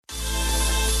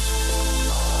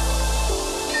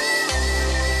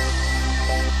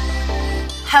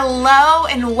Hello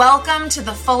and welcome to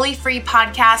the Fully Free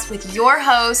Podcast with your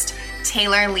host,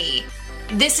 Taylor Lee.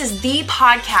 This is the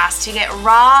podcast to get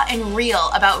raw and real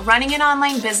about running an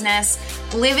online business,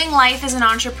 living life as an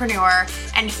entrepreneur,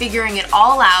 and figuring it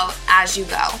all out as you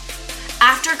go.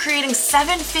 After creating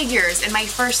 7 figures in my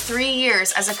first 3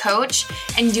 years as a coach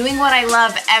and doing what I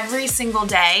love every single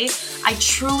day, I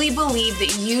truly believe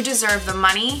that you deserve the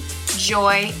money,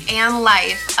 joy, and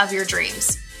life of your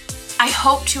dreams. I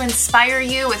hope to inspire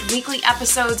you with weekly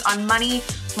episodes on money,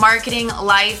 marketing,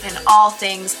 life, and all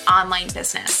things online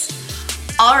business.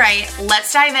 All right,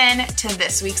 let's dive in to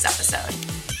this week's episode.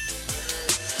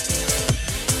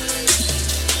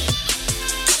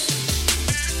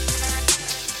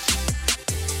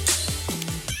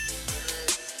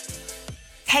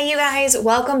 Hey you guys,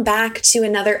 welcome back to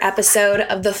another episode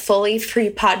of the Fully Free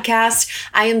Podcast.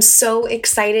 I am so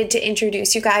excited to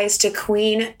introduce you guys to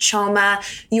Queen Choma.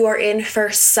 You are in for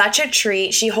such a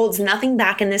treat. She holds nothing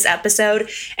back in this episode,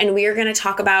 and we are going to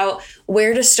talk about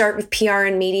where to start with PR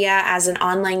and media as an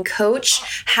online coach,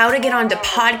 how to get onto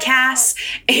podcasts,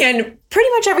 and pretty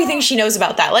much everything she knows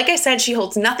about that. Like I said, she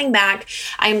holds nothing back.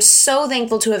 I am so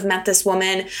thankful to have met this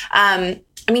woman.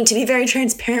 To be very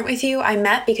transparent with you, I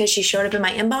met because she showed up in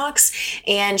my inbox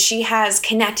and she has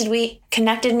connected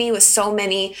me with so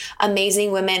many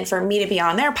amazing women for me to be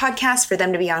on their podcast, for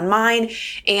them to be on mine.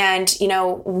 And,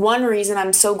 one reason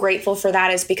I'm so grateful for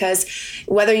that is because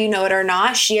whether you know it or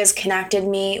not, she has connected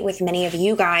me with many of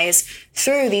you guys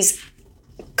through these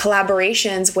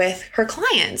collaborations with her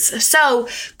clients. So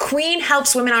Queen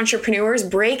helps women entrepreneurs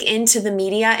break into the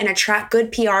media and attract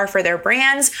good PR for their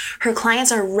brands. Her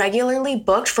clients are regularly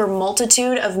booked for a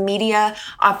multitude of media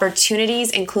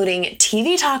opportunities, including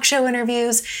TV talk show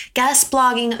interviews, guest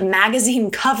blogging,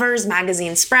 magazine covers,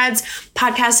 magazine spreads,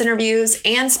 podcast interviews,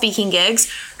 and speaking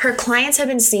gigs. Her clients have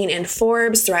been seen in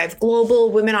Forbes, Thrive Global,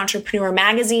 Women Entrepreneur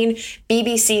Magazine,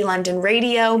 BBC London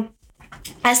Radio,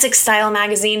 Essex Style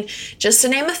Magazine, just to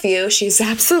name a few. She's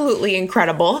absolutely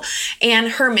incredible.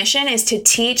 And her mission is to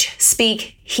teach,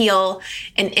 speak, heal,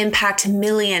 and impact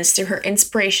millions through her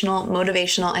inspirational,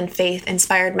 motivational, and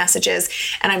faith-inspired messages.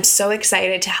 And I'm so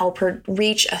excited to help her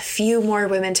reach a few more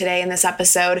women today in this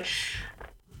episode.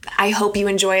 I hope you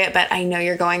enjoy it, but I know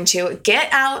you're going to. Get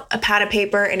out a pad of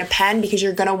paper and a pen because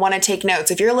you're going to want to take notes.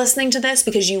 If you're listening to this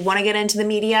because you want to get into the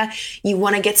media, you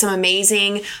want to get some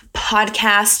amazing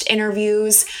podcast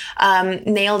interviews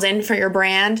nailed in for your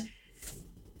brand,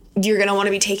 you're going to want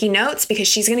to be taking notes because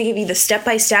she's going to give you the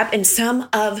step-by-step and some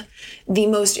of the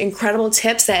most incredible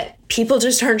tips that people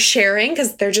just aren't sharing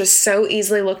because they're just so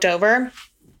easily looked over,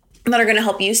 that are going to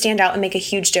help you stand out and make a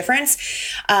huge difference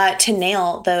to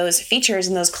nail those features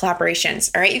and those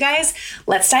collaborations. All right, you guys,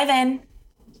 let's dive in.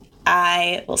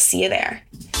 I will see you there.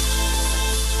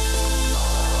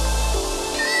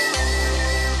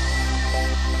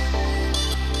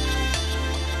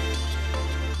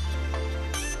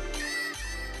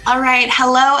 All right.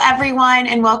 Hello, everyone,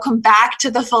 and welcome back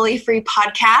to the Fully Free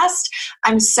Podcast.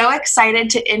 I'm so excited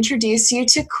to introduce you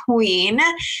to Queen,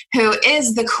 who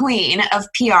is the queen of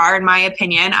PR, in my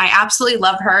opinion. I absolutely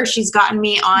love her. She's gotten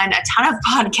me on a ton of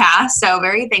podcasts, so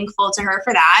very thankful to her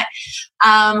for that.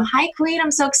 Hi, Queen.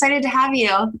 I'm so excited to have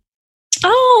you.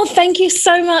 Oh, thank you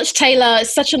so much, Taylor.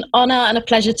 It's such an honor and a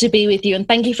pleasure to be with you, and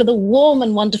thank you for the warm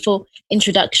and wonderful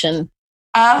introduction.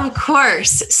 Of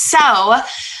course. So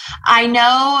I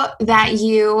know that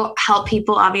you help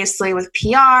people obviously with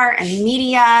PR and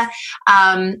media,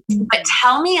 but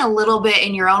tell me a little bit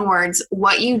in your own words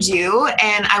what you do.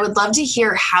 And I would love to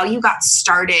hear how you got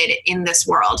started in this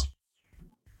world.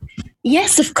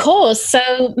 Yes, of course.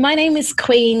 So my name is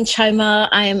Queen Choma.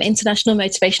 I am an international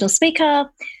motivational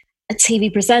speaker, a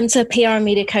TV presenter, PR and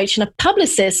media coach, and a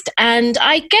publicist. And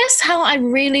I guess how I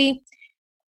really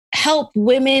help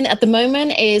women at the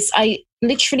moment is I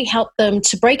literally help them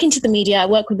to break into the media. I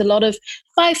work with a lot of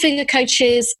 5-figure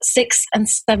coaches, 6 and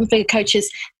 7-figure coaches,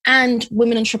 and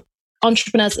women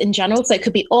entrepreneurs in general. So it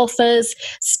could be authors,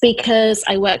 speakers.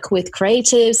 I work with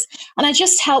creatives, and I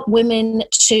just help women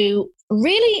to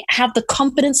really have the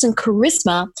confidence and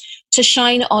charisma to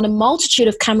shine on a multitude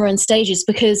of camera and stages,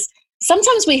 because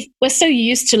sometimes we're so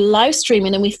used to live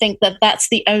streaming and we think that that's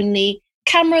the only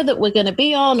camera that we're going to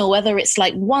be on, or whether it's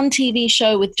like one TV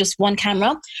show with just one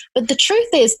camera. But the truth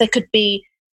is there could be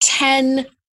 10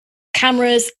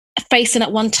 cameras facing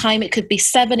at one time. It could be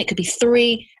 7, it could be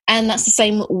 3. And that's the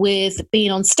same with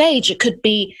being on stage. It could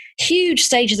be huge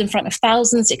stages in front of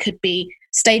thousands. It could be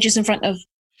stages in front of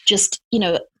just,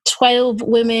 12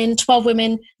 women,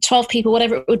 12 people,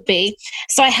 whatever it would be.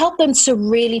 So I help them to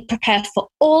really prepare for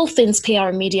all things PR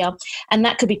and media. And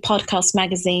that could be podcasts,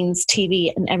 magazines,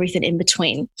 TV, and everything in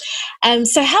between.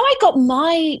 So how I got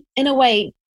my, in a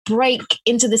way, break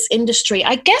into this industry,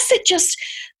 I guess it just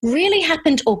really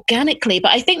happened organically.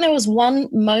 But I think there was one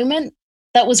moment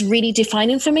that was really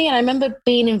defining for me. And I remember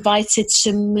being invited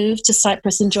to move to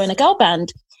Cyprus and join a girl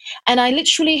band. And I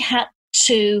literally had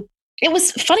to, it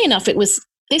was funny enough, it was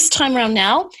this time around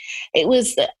now, it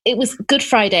was Good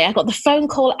Friday. I got the phone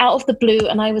call out of the blue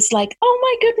and I was like, oh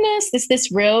my goodness, is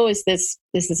this real? Is this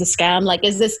a scam? Like,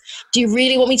 do you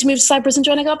really want me to move to Cyprus and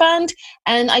join a girl band?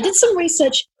 And I did some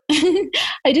research.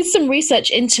 I did some research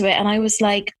into it and I was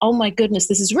like, oh my goodness,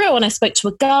 this is real. And I spoke to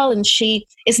a girl and she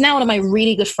is now one of my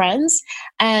really good friends.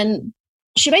 And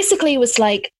she basically was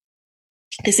like,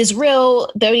 this is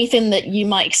real. The only thing that you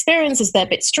might experience is they're a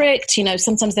bit strict. You know,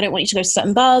 sometimes they don't want you to go to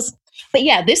certain bars. But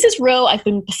yeah, this is real. I've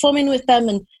been performing with them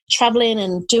and traveling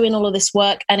and doing all of this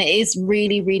work. And it is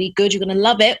really, really good. You're going to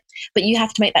love it. But you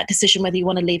have to make that decision whether you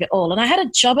want to leave it all. And I had a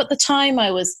job at the time.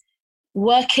 I was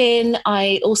working.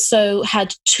 I also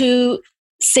had 2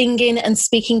 singing and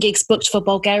speaking gigs booked for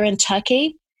Bulgaria and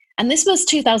Turkey. And this was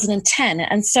 2010.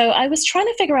 And so I was trying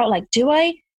to figure out, like, do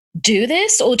I do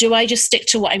this or do I just stick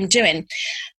to what I'm doing?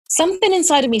 Something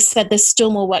inside of me said there's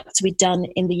still more work to be done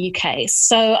in the UK.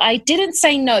 So I didn't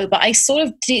say no, but I sort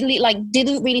of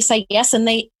didn't really say yes. And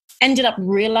they ended up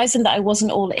realizing that I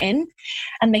wasn't all in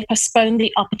and they postponed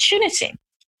the opportunity.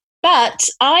 But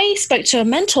I spoke to a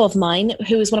mentor of mine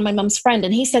who was one of my mum's friend,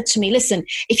 and he said to me, listen,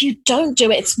 if you don't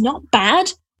do it, it's not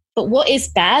bad. But what is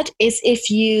bad is if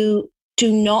you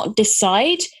do not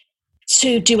decide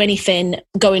to do anything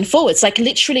going forwards. Like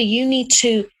literally you need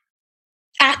to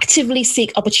actively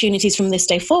seek opportunities from this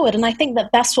day forward. And I think that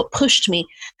that's what pushed me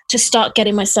to start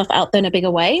getting myself out there in a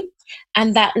bigger way.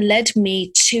 And that led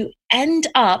me to end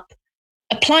up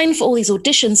applying for all these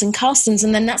auditions and castings.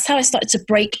 And then that's how I started to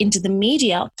break into the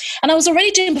media. And I was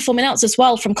already doing performing arts as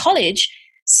well from college.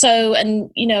 So,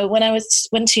 and you know, when I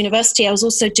went to university, I was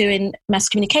also doing mass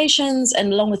communications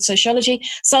and along with sociology.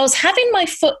 So I was having my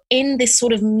foot in this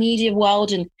sort of media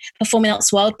world and performing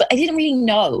arts world, but I didn't really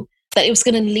know that it was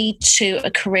going to lead to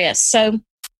a career. So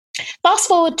fast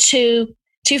forward to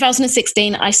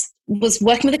 2016, I was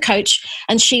working with a coach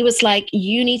and she was like,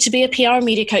 you need to be a PR and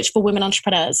media coach for women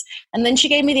entrepreneurs. And then she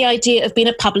gave me the idea of being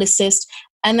a publicist.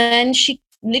 And then she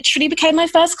literally became my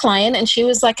first client and she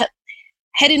was like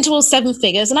heading towards 7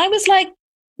 figures. And I was like,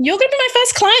 you're going to be my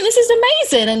first client. This is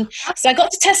amazing. And so I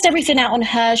got to test everything out on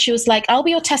her. She was like, I'll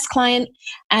be your test client.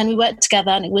 And we worked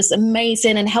together and it was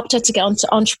amazing and helped her to get onto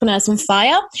Entrepreneurs on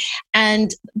Fire.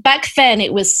 And back then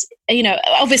it was, you know,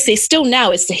 obviously still now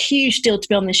it's a huge deal to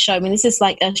be on this show. I mean, this is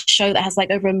like a show that has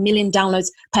like over 1 million downloads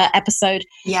per episode.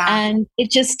 Yeah. And it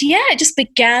just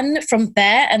began from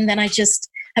there. And then I just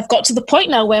have got to the point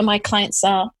now where my clients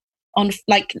are on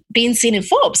like being seen in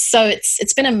Forbes. So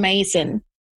it's been amazing.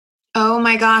 Oh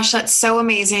my gosh, that's so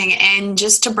amazing. And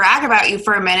just to brag about you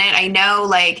for a minute, I know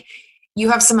like you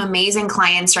have some amazing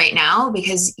clients right now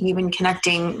because you've been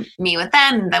connecting me with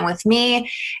them and them with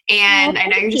me. And I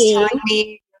know you're just telling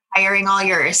me you're hiring all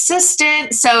your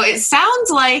assistants. So it sounds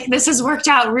like this has worked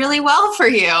out really well for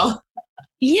you.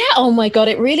 Yeah. Oh my God,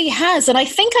 it really has. And I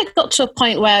think I got to a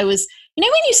point where I was, you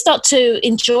know, when you start to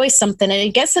enjoy something and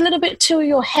it gets a little bit to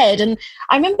your head. And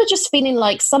I remember just feeling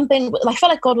like something, I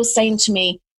felt like God was saying to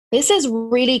me, this is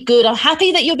really good. I'm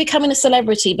happy that you're becoming a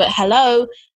celebrity, but hello,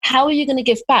 how are you going to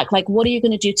give back? Like, what are you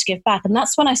going to do to give back? And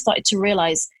that's when I started to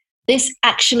realize this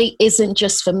actually isn't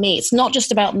just for me. It's not just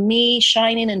about me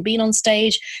shining and being on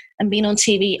stage and being on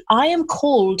TV. I am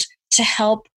called to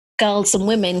help girls and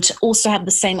women to also have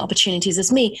the same opportunities as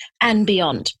me and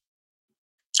beyond.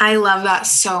 I love that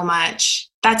so much.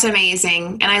 That's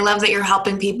amazing. And I love that you're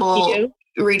helping people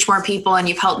reach more people. And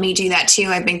you've helped me do that too.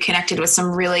 I've been connected with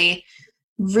some really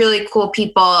cool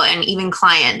people and even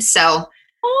clients. So,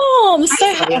 oh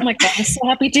my God, I'm so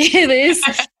happy to hear this.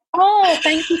 Oh,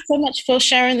 thank you so much for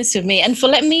sharing this with me and for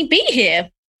letting me be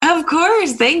here. Of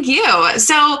course. Thank you.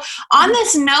 So on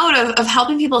this note of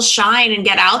helping people shine and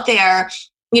get out there,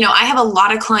 you know, I have a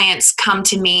lot of clients come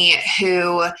to me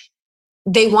who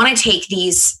they want to take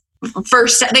these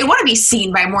first, they want to be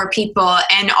seen by more people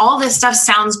and all this stuff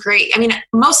sounds great. I mean,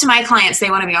 most of my clients,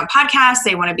 they want to be on podcasts.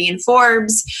 They want to be in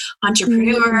Forbes,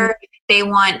 Entrepreneur. They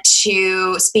want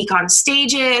to speak on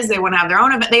stages. They want to have their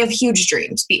own event. They have huge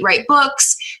dreams, write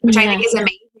books, which I think is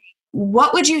amazing.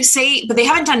 What would you say, but they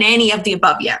haven't done any of the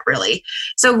above yet, really.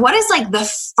 So what is like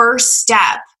the first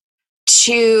step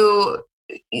to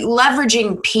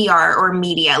leveraging PR or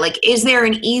media? Like, is there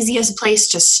an easiest place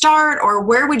to start, or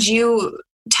where would you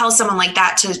tell someone like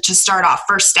that to start off,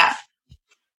 first step?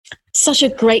 Such a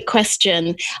great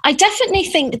question. I definitely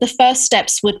think the first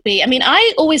steps would be,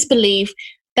 I always believe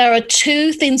there are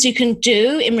two things you can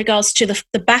do in regards to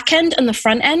the back end and the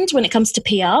front end when it comes to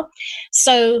PR.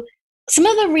 So some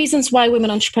of the reasons why women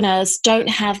entrepreneurs don't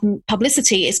have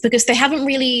publicity is because they haven't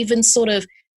really even sort of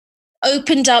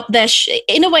opened up their,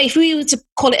 in a way, if we were to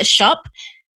call it a shop,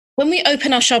 when we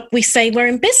open our shop, we say we're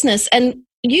in business. And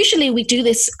usually we do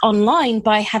this online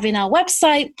by having our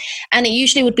website, and it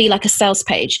usually would be like a sales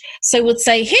page. So we'd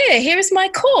say, here is my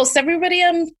course. Everybody,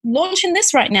 I'm launching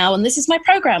this right now, and this is my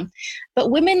program. But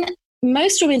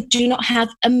most women do not have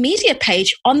a media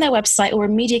page on their website or a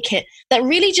media kit that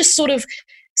really just sort of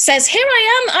says, here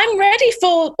I am, I'm ready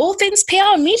for all things PR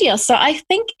and media. So I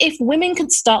think if women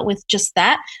could start with just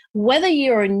that, whether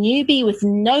you're a newbie with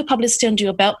no publicity under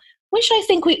your belt, which I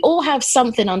think we all have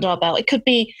something under our belt. It could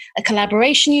be a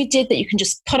collaboration you did that you can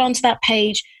just put onto that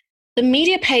page. The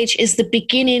media page is the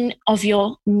beginning of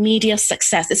your media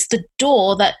success. It's the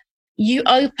door that you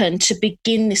open to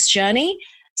begin this journey.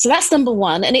 So that's number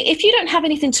one. And if you don't have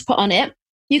anything to put on it,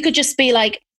 you could just be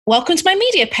like, welcome to my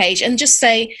media page, and just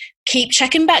say, keep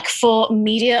checking back for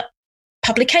media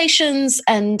publications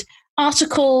and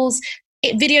articles.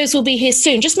 Videos will be here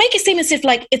soon. Just make it seem as if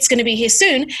like it's going to be here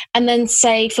soon. And then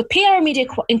say, for PR and media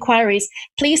inquiries,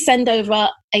 please send over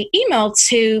an email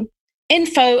to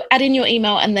info, add in your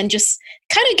email, and then just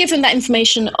kind of give them that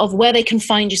information of where they can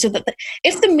find you, so that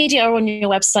if the media are on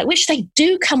your website, which they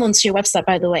do come onto your website,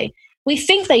 by the way, we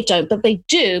think they don't, but they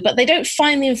do, but they don't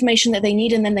find the information that they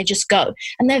need, and then they just go.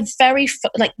 And they're very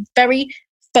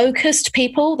focused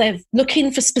people. They're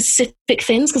looking for specific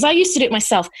things, because I used to do it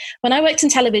myself. When I worked in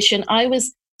television, I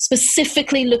was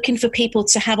specifically looking for people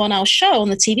to have on our show, on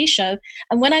the TV show.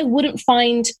 And when I wouldn't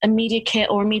find a media kit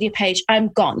or a media page, I'm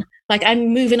gone. Like,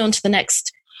 I'm moving on to the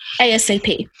next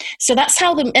ASAP. So that's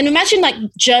how and imagine like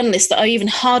journalists that are even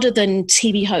harder than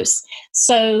TV hosts.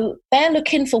 So they're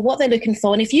looking for what they're looking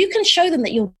for. And if you can show them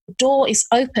that your door is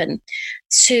open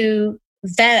to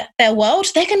their world,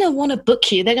 they're going to want to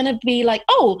book you. They're going to be like,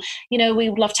 oh, we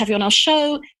would love to have you on our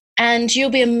show. And you'll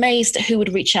be amazed at who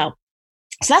would reach out.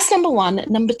 So that's number one.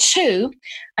 Number two,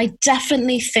 I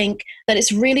definitely think that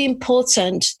it's really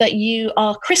important that you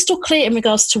are crystal clear in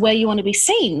regards to where you want to be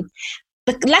seen.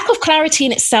 The lack of clarity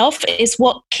in itself is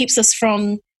what keeps us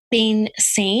from being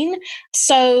seen.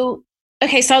 So I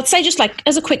would say, just like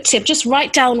as a quick tip, just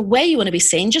write down where you want to be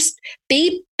seen. Just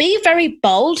be very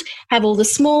bold. Have all the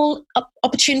small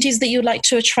opportunities that you'd like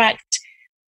to attract.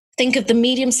 Think of the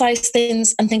medium-sized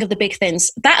things and think of the big things.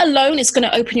 That alone is going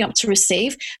to open you up to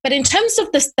receive. But in terms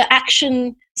of the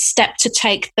action step to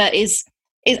take, that is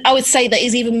I would say that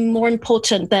is even more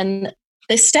important than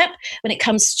this step when it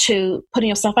comes to putting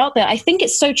yourself out there. I think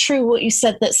it's so true what you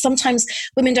said, that sometimes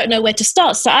women don't know where to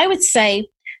start. So I would say,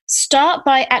 start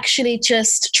by actually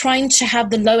just trying to have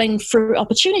the low-hanging fruit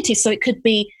opportunities. So it could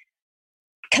be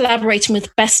collaborating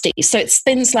with besties. So it's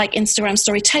things like Instagram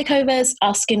story takeovers,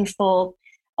 asking for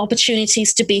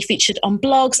opportunities to be featured on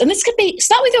blogs. And this could be,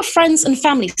 start with your friends and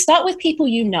family. Start with people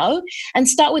you know, and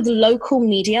start with local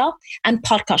media and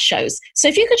podcast shows. So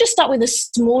if you could just start with the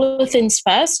smaller things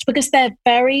first, because they're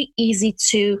very easy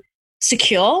to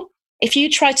secure. If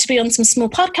you try to be on some small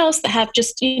podcasts that have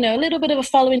just, a little bit of a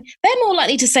following, they're more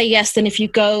likely to say yes than if you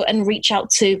go and reach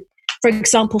out to, for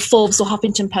example, Forbes or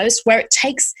Huffington Post, where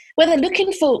they're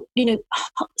looking for,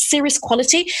 serious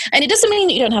quality. And it doesn't mean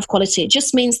that you don't have quality. It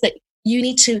just means that you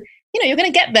need to, you're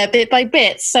going to get there bit by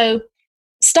bit. So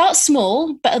start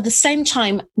small, but at the same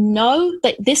time, know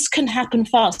that this can happen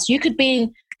fast. You could be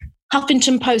in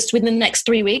Huffington Post within the next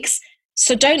 3 weeks.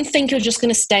 So don't think you're just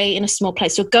going to stay in a small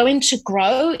place. You're going to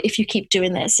grow if you keep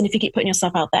doing this and if you keep putting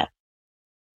yourself out there.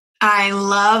 I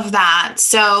love that.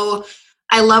 So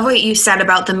I love what you said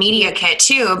about the media kit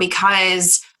too,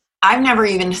 because I've never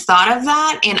even thought of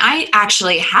that. And I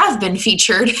actually have been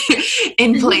featured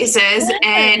in places,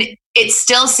 and it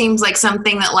still seems like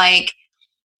something that like,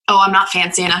 oh, I'm not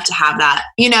fancy enough to have that.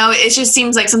 It just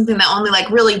seems like something that only like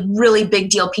really, really big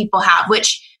deal people have,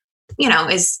 which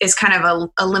is kind of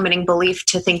a limiting belief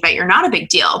to think that you're not a big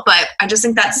deal. But I just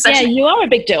think that's you are a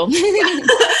big deal.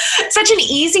 Such an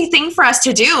easy thing for us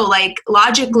to do. Like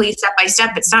logically, step by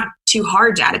step, it's not too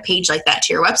hard to add a page like that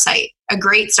to your website. A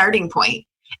great starting point.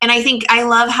 And I think I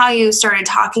love how you started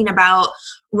talking about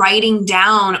writing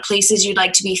down places you'd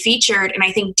like to be featured. And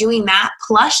I think doing that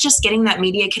plus just getting that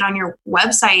media kit on your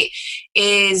website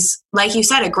is, like you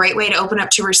said, a great way to open up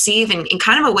to receive and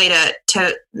kind of a way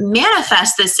to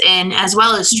manifest this in, as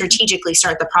well as strategically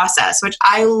start the process, which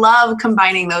I love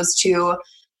combining those two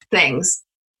things.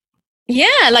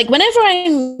 Yeah, like whenever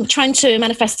I'm trying to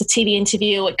manifest a TV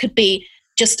interview, or it could be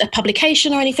just a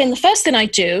publication or anything, the first thing I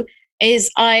do is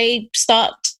I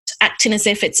start acting as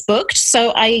if it's booked.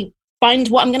 So I find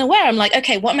what I'm going to wear. I'm like,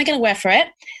 okay, what am I going to wear for it?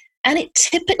 And it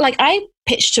typically, like I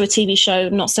pitched to a TV show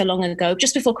not so long ago,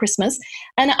 just before Christmas.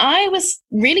 And I was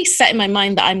really set in my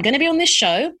mind that I'm going to be on this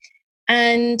show.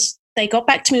 And they got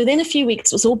back to me within a few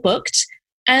weeks. It was all booked.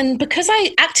 And because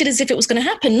I acted as if it was going to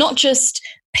happen, not just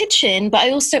pitching, but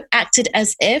I also acted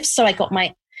as if. So I got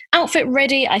my outfit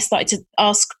ready. I started to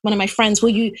ask one of my friends, will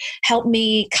you help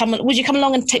me would you come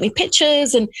along and take me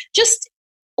pictures? And just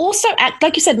also act,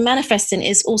 like you said, manifesting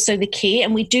is also the key.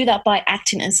 And we do that by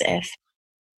acting as if.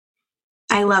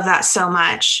 I love that so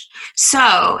much.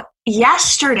 So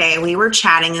yesterday we were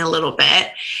chatting a little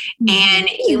bit and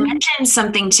you mentioned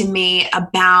something to me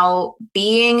about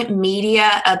being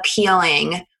media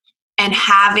appealing and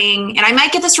having, and I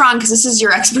might get this wrong because this is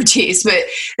your expertise, but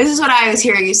this is what I was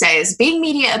hearing you say, is being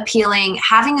media appealing,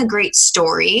 having a great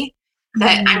story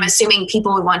that I'm assuming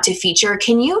people would want to feature.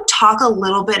 Can you talk a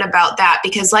little bit about that?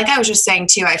 Because like I was just saying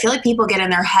too, I feel like people get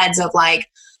in their heads of like,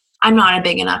 I'm not a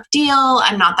big enough deal.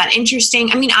 I'm not that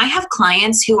interesting. I mean, I have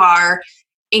clients who are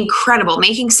incredible,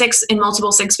 making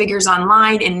multiple six figures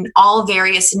online in all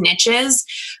various niches,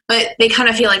 but they kind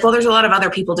of feel like, well, there's a lot of other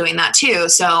people doing that too.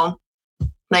 So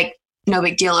like, no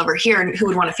big deal over here. And who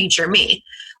would want to feature me?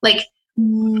 Like,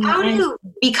 how do you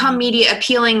become media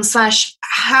appealing /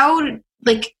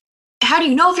 how do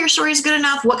you know if your story is good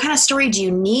enough? What kind of story do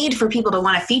you need for people to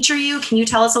want to feature you? Can you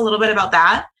tell us a little bit about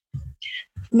that?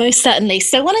 Most certainly.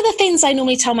 So one of the things I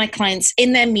normally tell my clients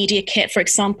in their media kit, for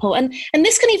example, and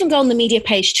this can even go on the media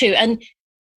page too. And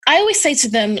I always say to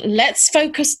them, let's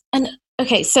focus.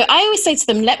 So I always say to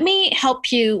them, let me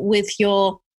help you with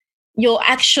your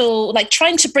actual, like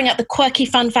trying to bring out the quirky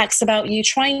fun facts about you,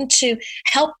 trying to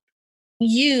help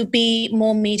you be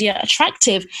more media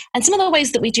attractive. And some of the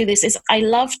ways that we do this is I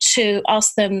love to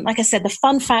ask them, like I said, the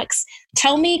fun facts.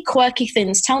 Tell me quirky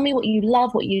things. Tell me what you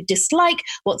love, what you dislike,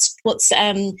 what's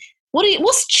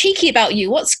cheeky about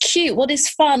you, what's cute, what is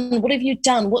fun, what have you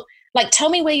done, tell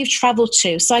me where you've traveled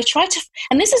to. So I try to,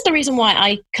 and this is the reason why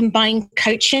I combine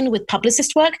coaching with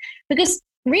publicist work, because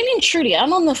really and truly,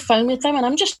 I'm on the phone with them and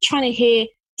I'm just trying to hear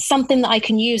something that I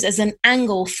can use as an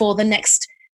angle for the next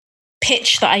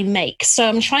pitch that I make. So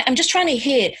I'm just trying to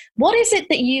hear, what is it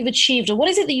that you've achieved, or what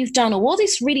is it that you've done, or what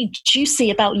is really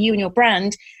juicy about you and your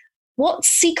brand? What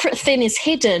secret thing is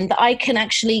hidden that I can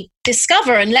actually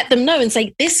discover and let them know and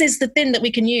say, this is the thing that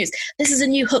we can use. This is a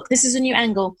new hook. This is a new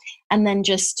angle. And then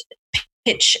just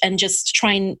pitch and just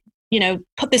try and,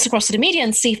 put this across to the media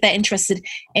and see if they're interested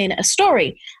in a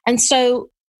story. And so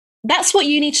that's what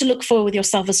you need to look for with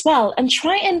yourself as well. And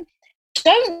try and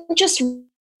don't just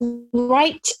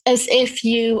write as if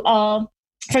you are,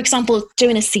 for example,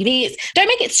 doing a CV. Don't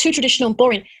make it too traditional and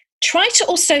boring. Try to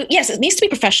also, yes, it needs to be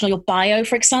professional, your bio,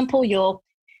 for example, your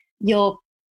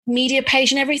media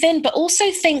page and everything, but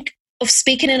also think of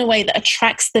speaking in a way that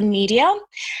attracts the media,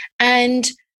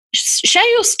 and share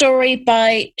your story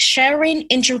by sharing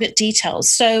intricate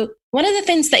details. So one of the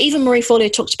things that even Marie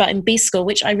Forleo talked about in B School,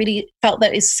 which I really felt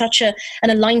that is such an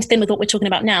aligned thing with what we're talking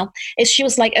about now, is she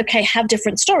was like, okay, have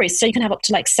different stories. So you can have up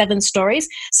to 7 stories.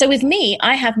 So with me,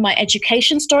 I have my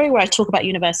education story where I talk about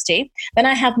university. Then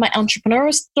I have my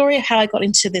entrepreneurial story of how I got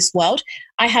into this world.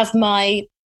 I have my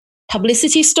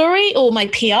publicity story or my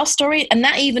PR story. And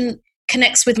that even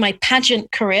connects with my pageant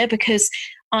career because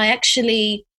I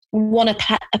actually won a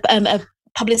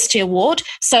publicity award.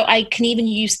 So I can even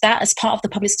use that as part of the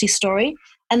publicity story.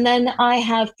 And then I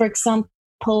have, for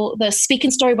example, the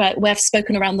speaking story where I've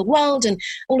spoken around the world and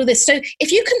all of this. So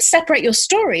if you can separate your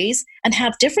stories and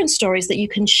have different stories that you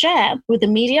can share with the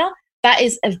media, that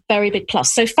is a very big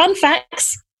plus. So fun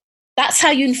facts, that's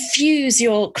how you infuse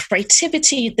your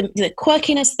creativity, the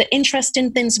quirkiness, the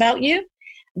interesting things about you.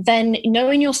 Then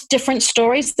knowing your different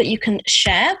stories that you can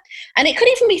share. And it could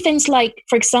even be things like,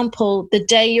 for example, the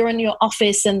day you're in your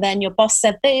office and then your boss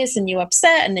said this and you were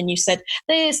upset and then you said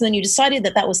this and then you decided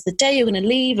that was the day you're going to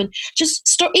leave, and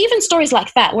just even stories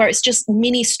like that where it's just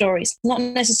mini stories, not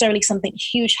necessarily something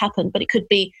huge happened, but it could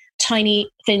be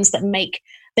tiny things that make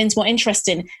things more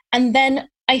interesting. And then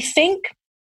I think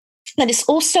that it's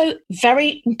also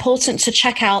very important to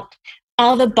check out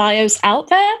other bios out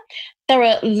there. there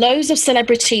are loads of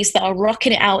celebrities that are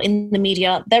rocking it out in the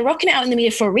media. They're rocking it out in the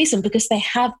media for a reason, because they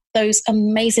have those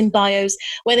amazing bios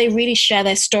where they really share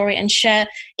their story and share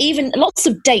even lots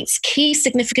of dates, key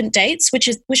significant dates,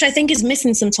 which I think is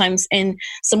missing sometimes in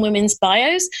some women's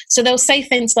bios. So they'll say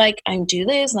things like, I do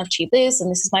this and I've achieved this and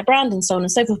this is my brand and so on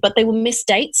and so forth, but they will miss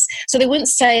dates. So they wouldn't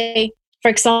say, for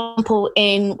example,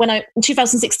 in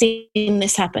 2016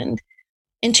 this happened,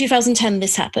 in 2010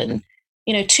 this happened,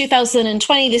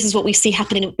 2020, this is what we see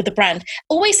happening with the brand.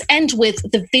 Always end with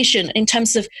the vision in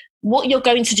terms of what you're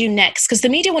going to do next, because the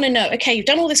media want to know, okay, you've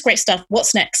done all this great stuff,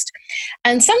 what's next?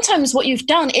 And sometimes what you've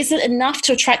done isn't enough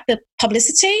to attract the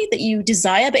publicity that you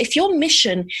desire. But if your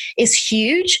mission is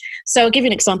huge, so I'll give you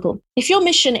an example. If your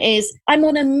mission is, I'm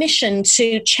on a mission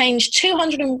to change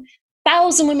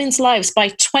 200,000 women's lives by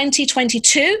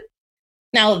 2022,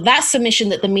 now that's a mission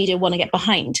that the media want to get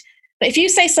behind. But if you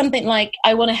say something like,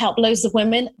 I want to help loads of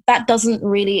women, that doesn't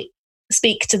really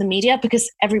speak to the media, because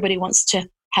everybody wants to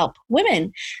help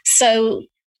women. So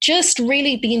just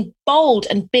really being bold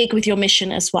and big with your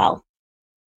mission as well.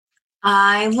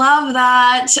 I love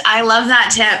that. I love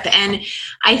that tip. And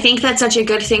I think that's such a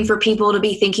good thing for people to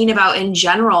be thinking about in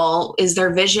general, is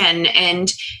their vision.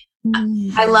 And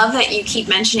I love that you keep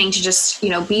mentioning to just,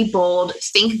 be bold,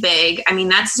 think big. I mean,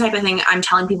 that's the type of thing I'm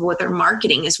telling people with their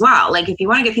marketing as well. Like, if you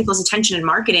want to get people's attention in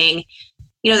marketing,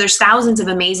 there's thousands of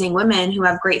amazing women who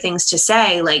have great things to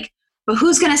say, like, but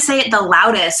who's going to say it the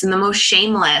loudest and the most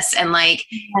shameless and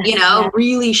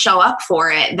really show up for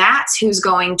it? That's who's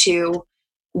going to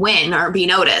win or be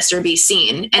noticed or be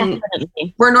seen. And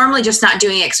we're normally just not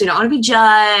doing it because we don't want to be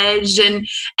judged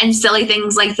and silly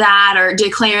things like that, or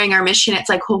declaring our mission. It's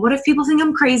like, well, what if people think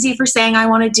I'm crazy for saying I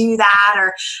want to do that,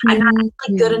 or I'm not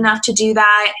good enough to do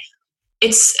that?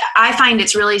 I find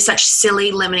it's really such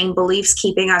silly limiting beliefs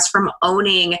keeping us from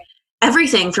owning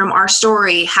everything from our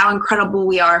story, how incredible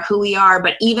we are, who we are,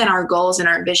 but even our goals and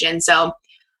our vision. So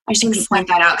I just want to point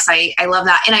that out because I love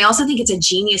that. And I also think it's a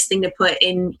genius thing to put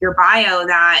in your bio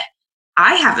that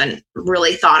I haven't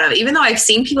really thought of. Even though I've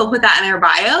seen people put that in their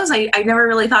bios, I've never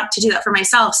really thought to do that for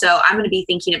myself. So I'm going to be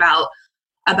thinking about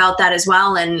that as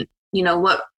well. And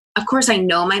of course I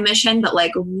know my mission, but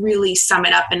like really sum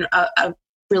it up in a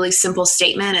really simple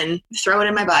statement and throw it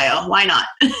in my bio. Why not?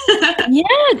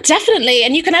 Yeah, definitely.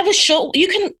 And you can have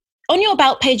on your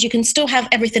about page, you can still have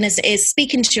everything as it is,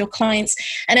 speaking to your clients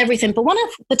and everything. But one of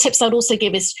the tips I'd also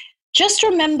give is just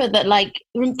remember that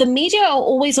the media are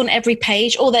always on every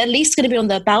page, or they're at least going to be on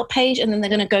the about page, and then they're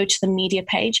going to go to the media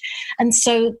page. And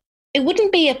so it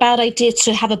wouldn't be a bad idea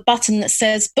to have a button that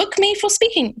says, book me for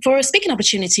a speaking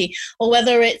opportunity, or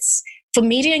whether it's for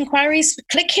media inquiries,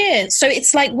 click here. So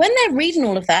it's like when they're reading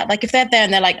all of that, like if they're there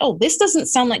and they're like, oh, this doesn't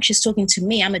sound like she's talking to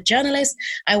me. I'm a journalist.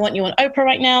 I want you on Oprah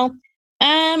right now.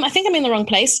 I think I'm in the wrong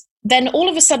place. Then all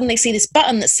of a sudden they see this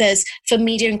button that says for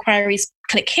media inquiries,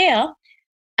 click here.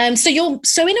 So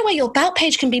in a way, your about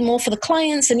page can be more for the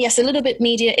clients, and yes, a little bit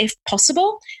media if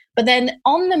possible. But then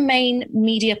on the main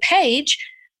media page,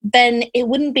 then it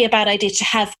wouldn't be a bad idea to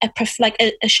have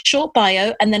a short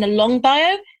bio and then a long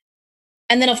bio.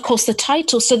 And then, of course, the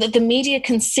title, so that the media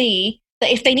can see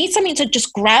that if they need something to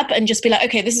just grab and just be like,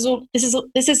 okay, this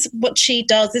is what she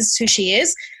does, this is who she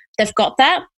is, they've got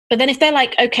that. But then if they're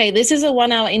like, okay, this is a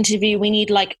 1-hour interview, we need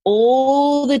like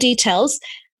all the details,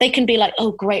 they can be like,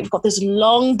 oh, great, we've got this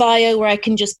long bio where I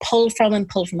can just pull from and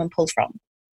pull from and pull from.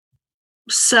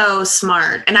 So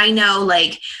smart. And I know,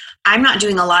 I'm not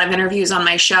doing a lot of interviews on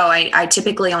my show. I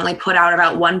typically only put out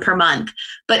about one per month,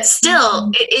 but still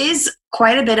it is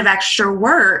quite a bit of extra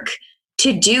work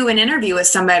to do an interview with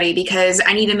somebody, because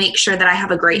I need to make sure that I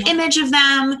have a great image of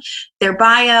them, their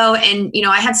bio. And,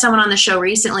 I had someone on the show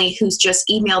recently who's just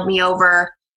emailed me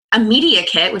over a media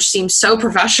kit, which seems so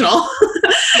professional,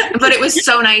 but it was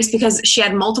so nice because she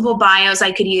had multiple bios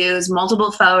I could use,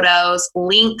 multiple photos,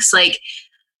 links,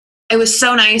 it was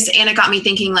so nice. And it got me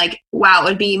thinking wow, it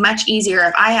would be much easier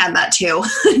if I had that too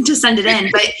to send it in.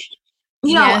 But,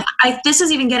 this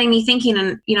is even getting me thinking,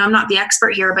 and, I'm not the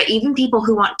expert here, but even people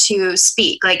who want to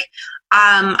speak,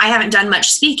 I haven't done much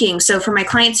speaking. So for my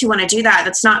clients who want to do that,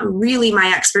 that's not really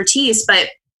my expertise, but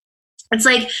it's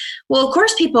well, of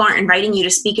course people aren't inviting you to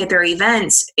speak at their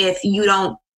events if you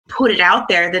don't put it out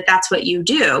there that that's what you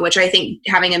do, which I think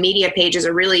having a media page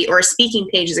or a speaking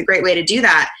page is a great way to do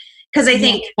that. Because I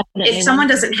think if someone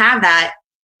doesn't have that,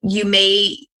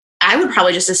 I would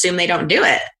probably just assume they don't do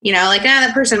it.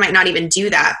 That person might not even do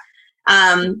that.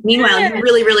 Meanwhile, you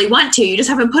really, really want to. You just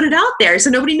haven't put it out there, so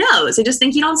nobody knows. They just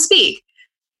think you don't speak.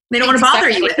 They don't want to bother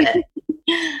you with it.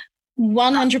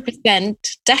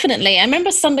 100%. Definitely. I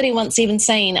remember somebody once even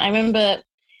saying,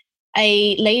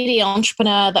 a lady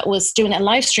entrepreneur that was doing a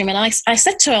live stream. And I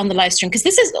said to her on the live stream, because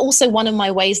this is also one of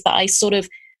my ways that I sort of,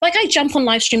 like, I jump on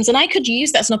live streams and I could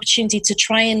use that as an opportunity to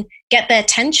try and get their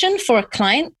attention for a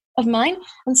client of mine.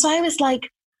 And so I was like,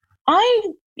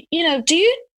 do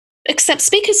you accept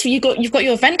speakers? You've got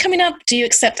your event coming up. Do you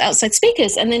accept outside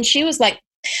speakers? And then she was like,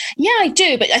 yeah, I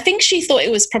do. But I think she thought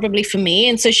it was probably for me.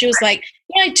 And so she was like,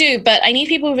 yeah, I do. But I need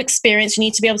people with experience. You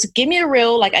need to be able to give me a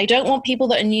reel. Like, I don't want people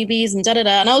that are newbies and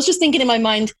da-da-da. And I was just thinking in my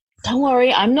mind, don't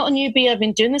worry, I'm not a newbie. I've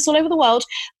been doing this all over the world.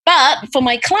 But for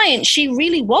my client, she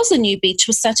really was a newbie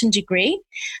to a certain degree.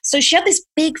 So she had this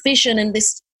big vision and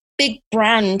this big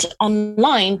brand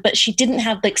online, but she didn't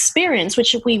have the experience,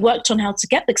 which we worked on how to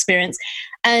get the experience.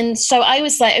 And so I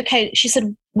was like, okay, she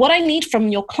said, what I need from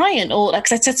your client, or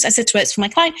like I said to her, it's for my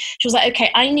client. She was like,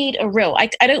 okay, I need a reel.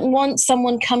 I don't want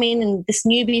someone coming and this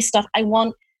newbie stuff. I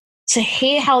want to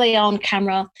hear how they are on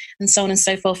camera and so on and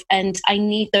so forth. And I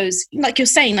need those, like you're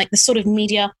saying, like the sort of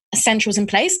media essentials in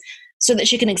place so that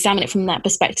she can examine it from that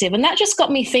perspective. And that just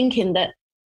got me thinking that,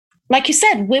 like you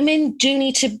said, women do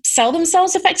need to sell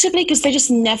themselves effectively because they just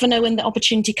never know when the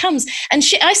opportunity comes. And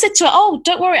I said to her, oh,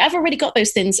 don't worry, I've already got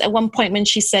those things. At one point when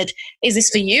she said, is this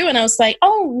for you? And I was like,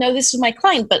 oh, no, this is my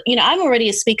client. But, I'm already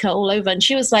a speaker all over. And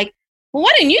she was like, well,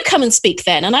 why don't you come and speak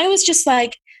then? And I was just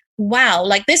like, wow,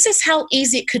 like this is how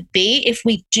easy it could be if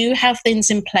we do have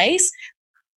things in place.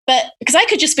 But because I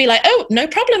could just be like, oh, no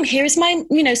problem. Here is my,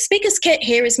 speaker's kit.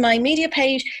 Here is my media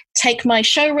page. Take my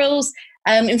show reels.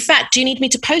 In fact, do you need me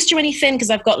to post you anything? Because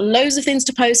I've got loads of things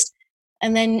to post.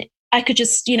 And then I could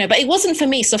just, but it wasn't for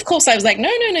me. So of course I was like,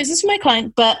 no, this is my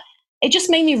client. But it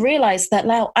just made me realize that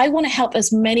now I want to help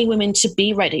as many women to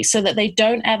be ready so that they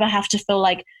don't ever have to feel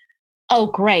like, oh,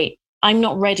 great, I'm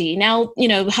not ready. Now,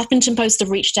 Huffington Post have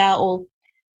reached out, or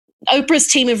Oprah's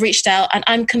team have reached out, and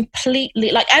I'm completely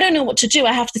like, I don't know what to do.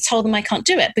 I have to tell them I can't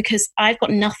do it because I've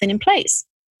got nothing in place.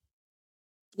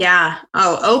 Yeah.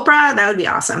 Oh, Oprah, that would be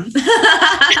awesome.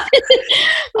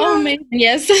 Oh, man.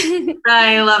 Yes.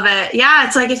 I love it. Yeah.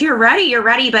 It's like, if you're ready, you're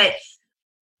ready. But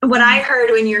what I heard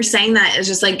when you were saying that is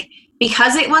just like,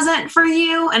 because it wasn't for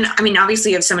you. And I mean,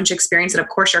 obviously you have so much experience that of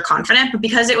course you're confident, but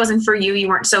because it wasn't for you, you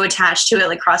weren't so attached to it,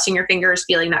 like crossing your fingers,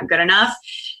 feeling not good enough.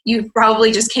 You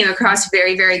probably just came across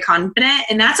very, very confident.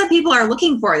 And that's what people are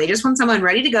looking for. They just want someone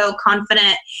ready to go,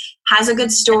 confident, has a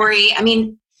good story. I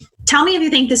mean, tell me if you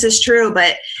think this is true,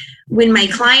 but when my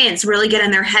clients really get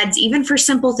in their heads, even for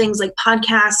simple things like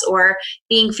podcasts or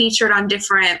being featured on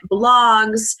different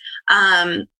blogs,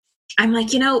 I'm like,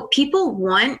 people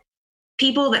want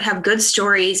people that have good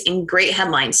stories and great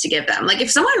headlines to give them. Like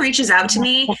if someone reaches out to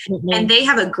me and they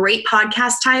have a great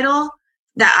podcast title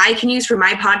that I can use for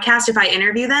my podcast, if I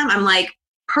interview them, I'm like,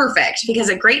 perfect, because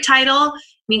a great title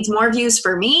means more views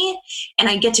for me, and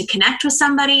I get to connect with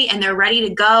somebody and they're ready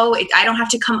to go. I don't have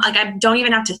to come, like I don't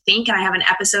even have to think, and I have an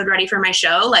episode ready for my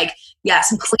show. Like, yes,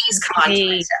 please come on to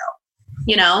my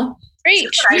show,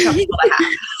 Preach. Yes,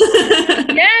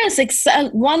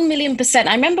 1,000,000%.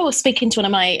 I remember I was speaking to one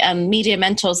of my media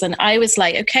mentors, and I was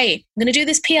like, okay, I'm going to do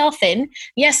this PR thing.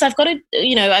 Yes, I've got to,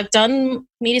 I've done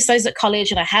media studies at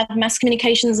college, and I have mass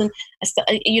communications and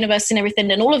university and everything.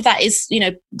 And all of that is,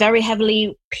 very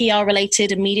heavily PR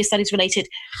related and media studies related.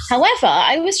 However,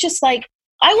 I was just like,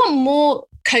 I want more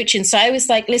coaching. So I was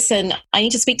like, listen, I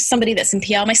need to speak to somebody that's in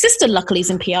PR. My sister luckily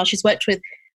is in PR. She's worked with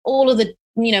all of the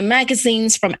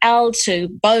magazines from Elle to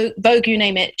Vogue, you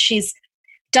name it. She's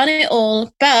done it all.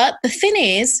 But the thing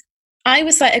is, I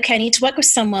was like, okay, I need to work with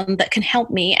someone that can help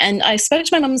me. And I spoke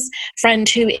to my mum's friend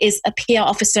who is a PR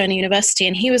officer in a university,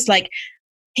 and he was like,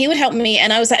 he would help me.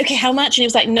 And I was like, okay, how much? And he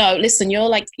was like, no, listen, you're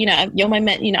like, you're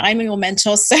my I'm your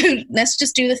mentor. So let's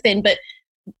just do the thing. But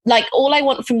like, all I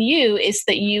want from you is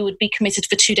that you would be committed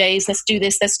for 2 days. Let's do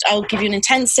this. I'll give you an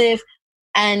intensive.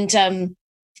 And,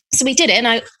 so we did it, and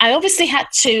I obviously had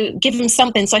to give him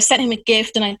something. So I sent him a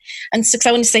gift, and so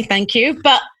I wanted to say thank you.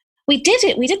 But we did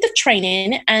it. We did the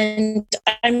training, and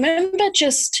I remember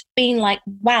just being like,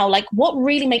 wow, like what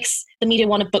really makes the media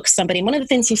want to book somebody? And one of the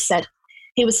things he said,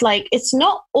 he was like, it's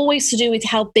not always to do with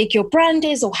how big your brand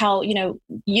is or how,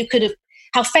 you could have,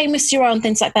 how famous you are and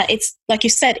things like that. It's like you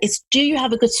said, it's, do you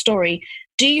have a good story?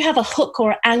 Do you have a hook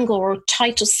or an angle or a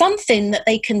title, something that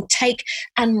they can take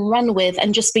and run with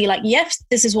and just be like, yes,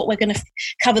 this is what we're going to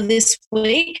cover this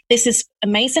week. This is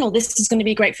amazing, or this is going to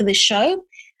be great for this show.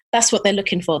 That's what they're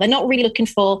looking for. They're not really looking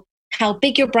for how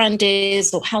big your brand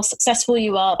is or how successful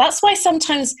you are. That's why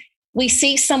sometimes we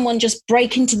see someone just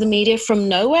break into the media from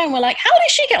nowhere and we're like, how did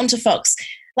she get onto Fox?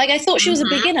 Like, I thought she was a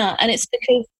beginner. And it's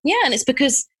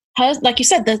because her, like you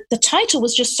said, the title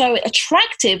was just so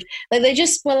attractive that they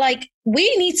just were like,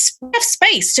 we have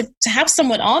space to have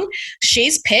someone on.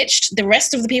 She's pitched, the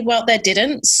rest of the people out there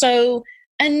didn't. So,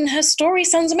 and her story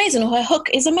sounds amazing, or her hook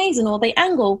is amazing, or the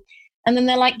angle. And then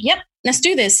they're like, yep, let's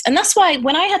do this. And that's why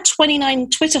when I had 29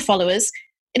 Twitter followers,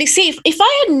 and you see, if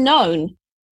I had known,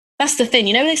 that's the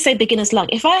thing, they say beginner's luck.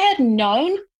 If I had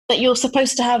known that you're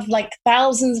supposed to have like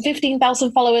thousands,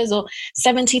 15,000 followers or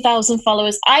 70,000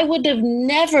 followers, I would have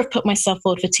never put myself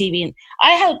forward for TV. And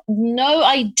I had no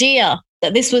idea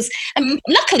that this was, and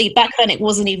luckily back then it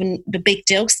wasn't even the big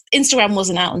deal. Instagram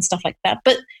wasn't out and stuff like that.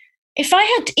 But if I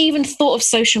had even thought of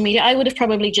social media, I would have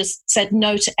probably just said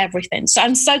no to everything. So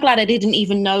I'm so glad I didn't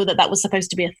even know that was supposed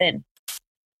to be a thing.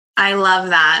 I love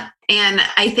that. And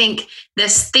I think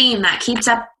this theme that keeps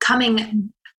up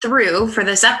coming through for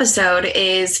this episode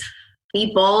is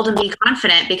be bold and be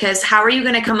confident, because how are you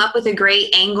going to come up with a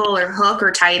great angle or hook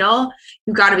or title?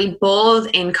 You've got to be bold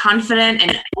and confident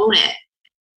and own it.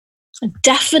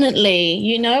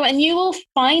 Definitely, and you will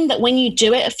find that when you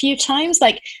do it a few times,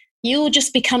 like you will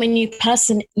just become a new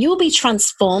person. You will be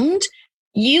transformed.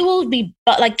 You will be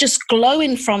just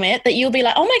glowing from it, that you'll be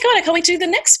like, oh my God, I can't wait to do the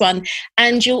next one.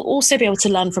 And you'll also be able to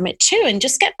learn from it too and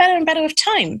just get better and better with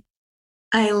time.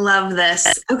 I love this.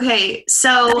 Okay,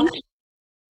 so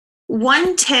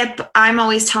one tip I'm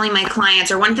always telling my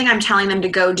clients, or one thing I'm telling them to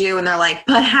go do, and they're like,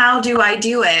 but how do I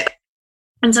do it?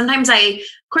 And sometimes of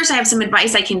course I have some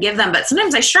advice I can give them, but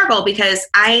sometimes I struggle because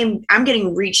I'm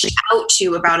getting reached out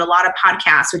to about a lot of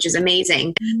podcasts, which is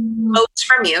amazing. Most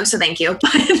from you, so thank you.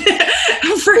 But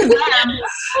for them,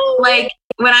 like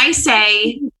when I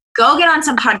say, go get on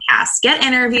some podcasts, get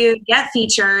interviewed, get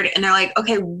featured. And they're like,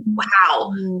 okay,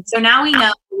 wow. So now we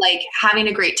know like having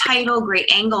a great title,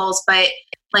 great angles, but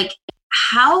like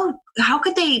how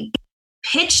could they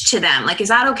pitch to them? Like, is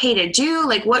that okay to do?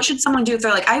 Like, what should someone do if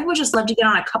they're like, I would just love to get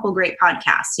on a couple great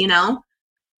podcasts,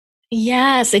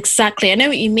 Yes, exactly. I know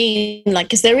what you mean. Like,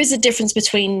 because there is a difference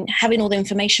between having all the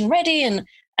information ready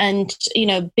and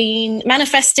being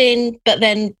manifesting, but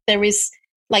then there is,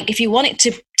 like, if you want it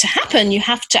to happen, you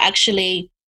have to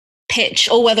actually pitch,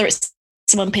 or whether it's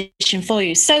someone pitching for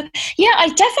you. So yeah, I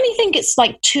definitely think it's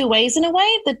like two ways in a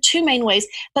way, the two main ways,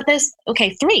 but there's,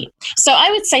 three. So I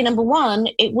would say number one,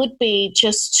 it would be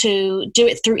just to do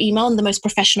it through email in the most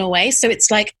professional way. So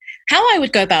it's like how I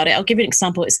would go about it. I'll give you an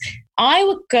example. Is I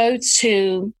would go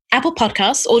to Apple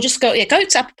Podcasts, or just go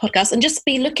to Apple Podcasts and just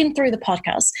be looking through the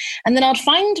podcast. And then I'd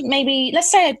find maybe,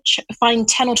 let's say I find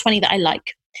 10 or 20 that I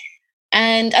like.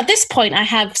 And at this point, I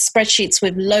have spreadsheets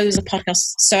with loads of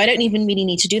podcasts, so I don't even really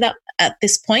need to do that at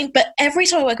this point. But every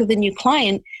time I work with a new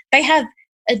client, they have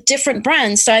a different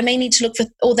brand. So I may need to look for,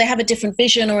 or they have a different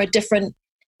vision or a different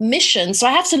mission. So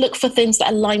I have to look for things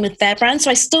that align with their brand.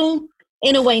 So I still,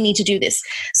 in a way, need to do this.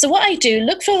 So what I do,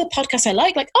 look for the podcast I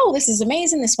like, oh, this is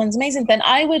amazing, this one's amazing. Then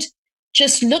I would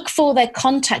just look for their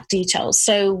contact details.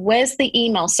 So where's the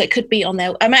email? So it could be on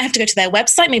I might have to go to their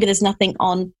website. Maybe there's nothing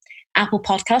on Apple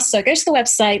Podcasts. So go to the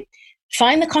website,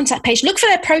 find the contact page, look for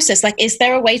their process. Like, is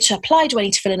there a way to apply? Do I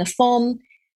need to fill in a form?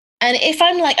 And if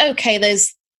I'm like, okay,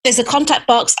 there's a contact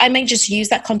box, I may just use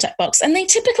that contact box. And they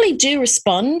typically do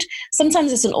respond.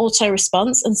 Sometimes it's an auto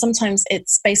response, and sometimes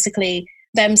it's basically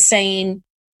them saying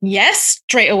yes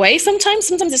straight away. Sometimes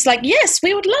it's like, yes,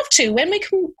 we would love to. When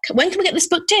can we get this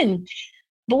booked in?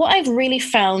 But what I've really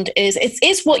found is it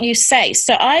is what you say.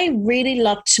 So I really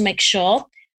love to make sure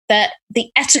that the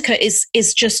etiquette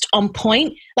is just on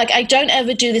point. Like, I don't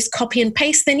ever do this copy and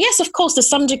paste thing. Yes, of course, to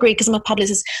some degree, because I'm a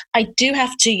publicist, I do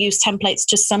have to use templates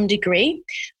to some degree,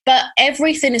 but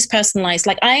everything is personalized.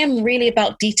 Like, I am really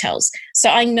about details. So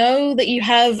I know that you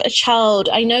have a child.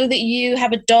 I know that you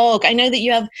have a dog. I know that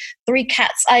you have 3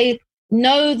 cats. I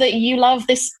know that you love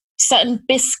this certain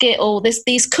biscuit or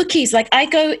these cookies. Like, I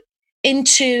go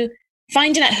into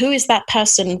finding out who is that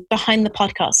person behind the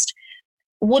podcast.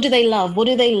 What do they love? What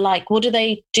do they like? What do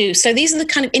they do? So these are the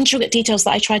kind of intricate details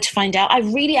that I try to find out. I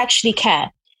really actually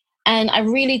care. And I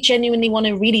really genuinely want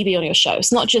to really be on your show.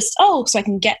 It's not just, so I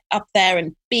can get up there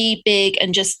and be big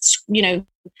and just,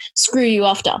 screw you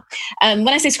after. When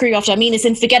I say screw you after, I mean,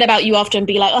 forget about you after and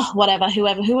be like, whatever,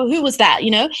 whoever, who was that,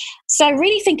 So I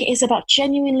really think it is about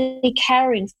genuinely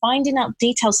caring, finding out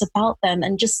details about them,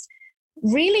 and just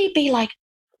really be like,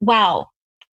 wow,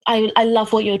 I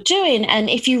love what you're doing. And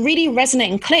if you really resonate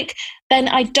and click, then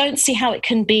I don't see how it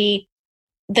can be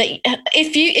that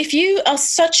if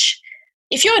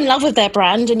you're in love with their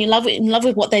brand and you're in love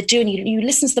with what they're doing, you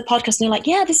listen to the podcast and you're like,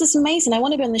 yeah, this is amazing, I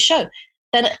want to be on the show.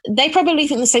 Then they probably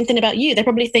think the same thing about you. They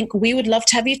probably think we would love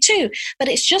to have you too. But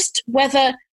it's just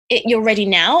whether you're ready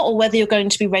now or whether you're going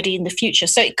to be ready in the future.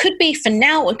 So it could be for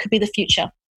now or it could be the future.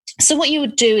 So what you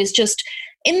would do is just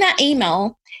in that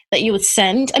email that you would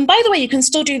send, and by the way, you can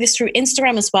still do this through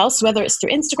Instagram as well. So whether it's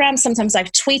through Instagram, sometimes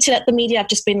I've tweeted at the media, I've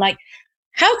just been like,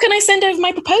 how can I send over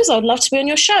my proposal? I'd love to be on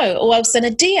your show. Or I'll send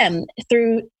a DM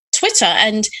through Twitter,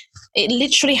 and it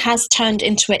literally has turned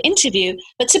into an interview.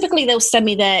 But typically they'll send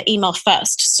me their email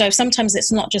first. So sometimes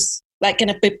it's not just like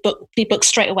going to be booked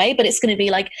straight away, but it's going to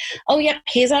be like, oh, yeah,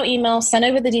 here's our email, send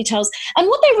over the details. And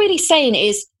what they're really saying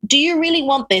is, do you really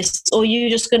want this? Or are you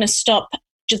just going to stop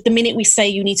just the minute we say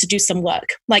you need to do some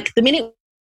work? Like the minute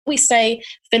we say,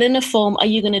 fill in a form, are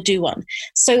you going to do one?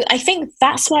 So I think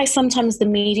that's why sometimes the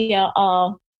media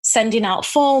are sending out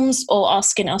forms or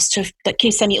asking us to, like, can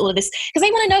you send me all of this? Because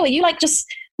they want to know, are you like just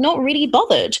not really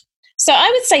bothered? So I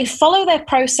would say follow their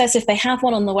process if they have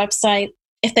one on the website.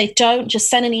 If they don't, just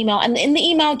send an email. And in the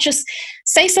email, just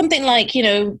say something like, you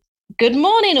know, good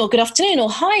morning or good afternoon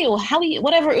or hi or how are you,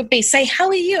 whatever it would be. Say, how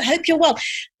are you? I hope you're well.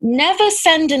 Never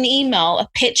send an email, a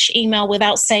pitch email,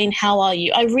 without saying, how are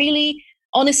you? I really,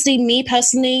 honestly, me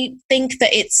personally, think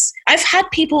that I've had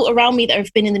people around me that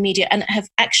have been in the media and have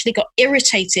actually got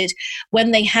irritated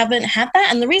when they haven't had that.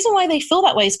 And the reason why they feel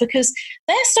that way is because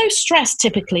they're so stressed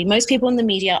typically. Most people in the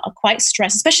media are quite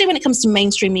stressed, especially when it comes to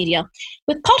mainstream media.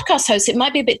 With podcast hosts, it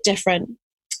might be a bit different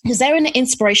because they're in an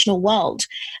inspirational world.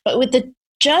 But with the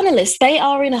journalists, they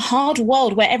are in a hard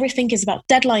world where everything is about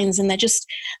deadlines, and they're just,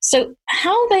 so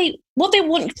what they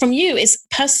want from you is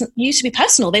you to be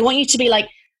personal. They want you to be like,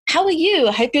 how are you?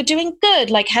 I hope you're doing good.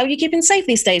 Like, how are you keeping safe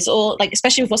these days? Or like,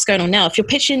 especially with what's going on now, if you're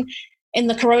pitching in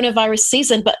the coronavirus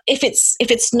season, but if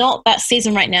it's not that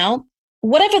season right now,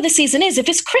 whatever the season is, if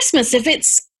it's Christmas, if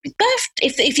it's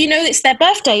if you know it's their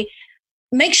birthday,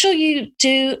 make sure you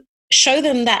do show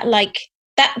them that, like,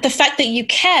 that the fact that you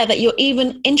care, that you're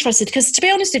even interested. Because to be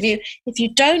honest with you, if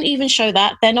you don't even show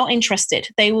that, they're not interested.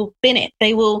 They will bin it.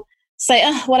 They will say,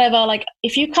 oh, whatever. Like,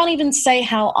 if you can't even say,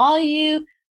 how are you?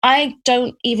 I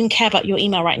don't even care about your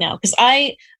email right now because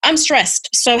I'm stressed.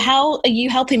 So how are you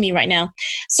helping me right now?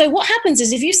 So what happens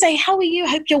is if you say, how are you?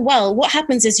 Hope you're well. What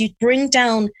happens is you bring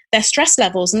down their stress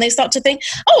levels and they start to think,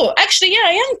 oh, actually, yeah,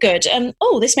 I am good. And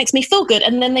oh, this makes me feel good.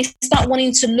 And then they start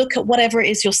wanting to look at whatever it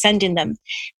is you're sending them.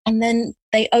 And then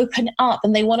they open up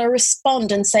and they want to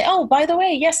respond and say, oh, by the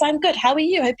way, yes, I'm good. How are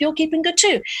you? Hope you're keeping good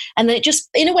too. And then it just,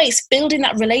 in a way, it's building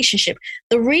that relationship.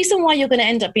 The reason why you're going to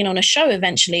end up being on a show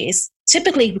eventually is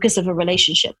typically because of a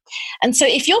relationship. And so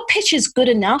if your pitch is good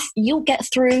enough, you'll get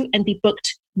through and be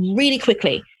booked really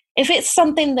quickly. If it's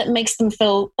something that makes them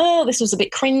feel, oh, this was a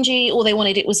bit cringy, or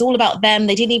it was all about them,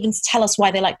 they didn't even tell us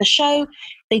why they liked the show,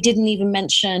 they didn't even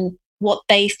mention what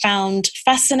they found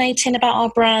fascinating about our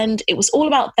brand, it was all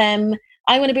about them,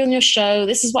 I want to be on your show,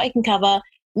 this is what I can cover,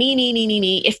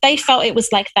 me. If they felt it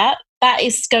was like that, that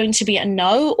is going to be a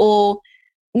no. Or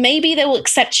maybe they will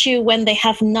accept you when they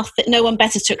have no one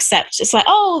better to accept. It's like,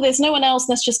 oh, there's no one else,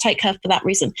 let's just take her for that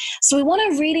reason. So we want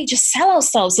to really just sell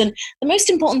ourselves. And the most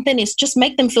important thing is just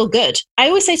make them feel good. I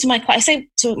always say to my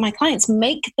clients,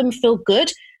 make them feel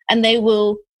good, and they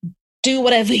will do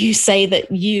whatever you say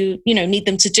that you need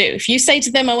them to do. If you say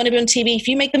to them, I want to be on TV, if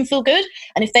you make them feel good,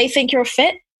 and if they think you're a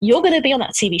fit, you're going to be on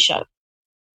that TV show.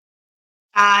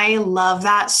 I love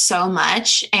that so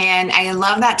much. And I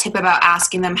love that tip about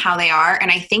asking them how they are. And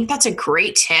I think that's a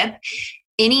great tip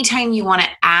anytime you want to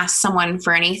ask someone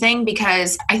for anything,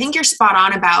 because I think you're spot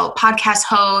on about podcast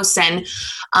hosts and,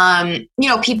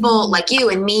 people like you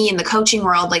and me in the coaching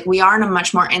world. Like, we are in a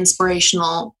much more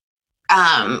inspirational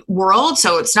world.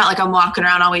 So it's not like I'm walking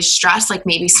around always stressed, like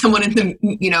maybe someone in the,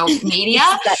 media.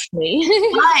 Exactly.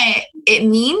 But it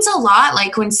means a lot.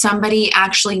 Like when somebody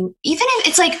actually, even if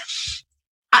it's like,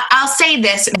 I'll say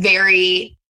this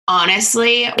very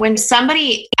honestly, when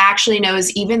somebody actually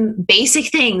knows even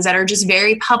basic things that are just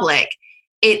very public,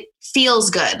 it feels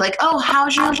good. Like, oh,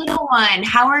 how's your little one?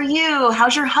 How are you?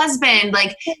 How's your husband?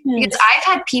 Like, because I've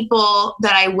had people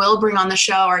that I will bring on the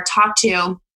show or talk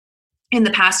to in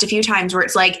the past a few times where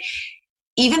it's like,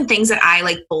 even things that I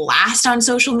like blast on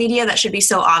social media that should be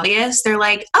so obvious, they're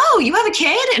like, oh, you have a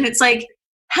kid? And it's like,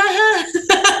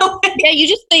 yeah, you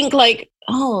just think like,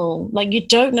 oh, like you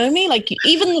don't know me? Like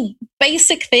even the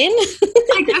basic thing?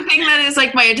 Like the thing that is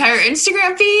like my entire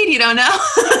Instagram feed, you don't know?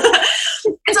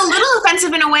 It's a little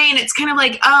offensive in a way, and it's kind of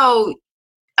like, oh,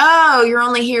 you're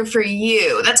only here for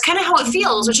you. That's kind of how it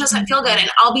feels, which doesn't feel good.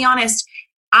 And I'll be honest,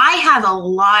 I have a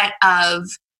lot of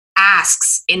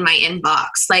asks in my inbox.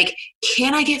 Like,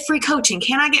 can I get free coaching?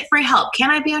 Can I get free help? Can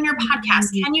I be on your podcast?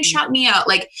 Can you shout me out?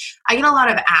 Like, I get a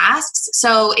lot of asks.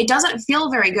 So it doesn't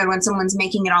feel very good when someone's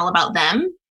making it all about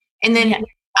them. And then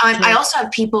I also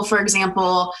have people, for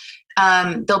example,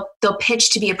 they'll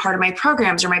pitch to be a part of my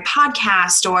programs or my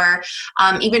podcast or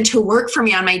even to work for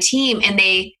me on my team. And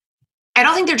I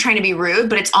don't think they're trying to be rude,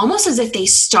 but it's almost as if they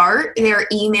start their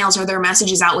emails or their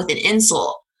messages out with an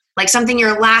insult, like something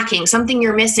you're lacking, something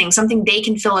you're missing, something they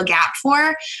can fill a gap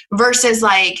for, versus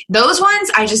like those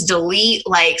ones I just delete.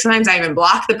 Like sometimes I even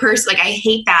block the person. Like I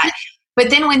hate that. But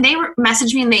then when they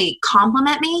message me and they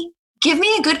compliment me, give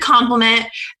me a good compliment,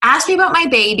 ask me about my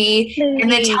baby,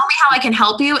 and then tell me how I can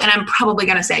help you. And I'm probably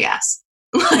going to say yes.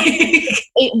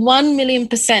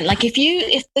 1,000,000%. Like if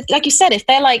like you said, if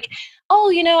they're like, oh,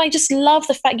 I just love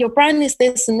the fact your brand is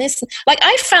this and this. Like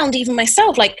I found even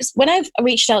myself, like when I've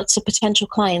reached out to potential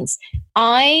clients,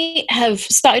 I have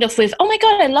started off with, oh my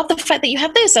God, I love the fact that you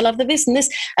have this. I love the this and this.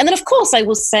 And then of course I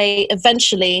will say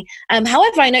eventually,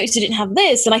 however, I noticed you didn't have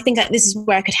this. And I think that this is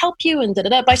where I could help you and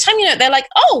da-da-da. By the time, they're like,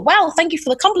 oh, wow, thank you for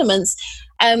the compliments.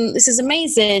 This is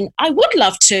amazing. I would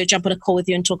love to jump on a call with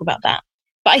you and talk about that.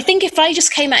 But I think if I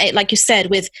just came at it, like you said,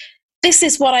 with this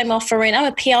is what I'm offering, I'm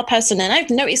a PR person and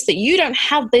I've noticed that you don't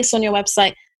have this on your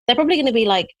website, they're probably going to be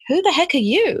like, who the heck are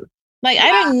you? Like, I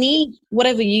don't need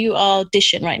whatever you are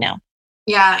dishing right now.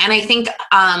 Yeah. And I think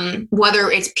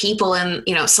whether it's people in,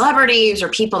 celebrities or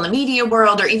people in the media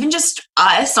world, or even just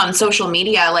us on social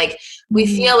media, like we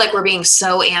feel like we're being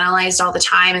so analyzed all the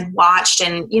time and watched.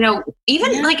 And,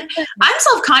 even like I'm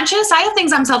self-conscious. I have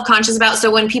things I'm self-conscious about. So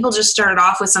when people just started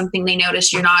off with something they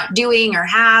notice you're not doing or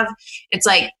have, it's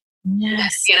like,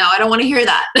 yes, I don't want to hear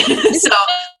that. So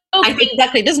I think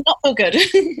exactly, it does not feel good.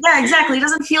 Yeah, exactly. It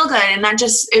doesn't feel good. And that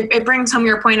just, it brings home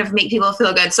your point of make people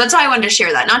feel good. So that's why I wanted to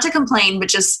share that, not to complain, but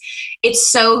just,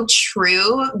 it's so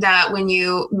true that when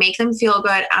you make them feel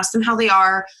good, ask them how they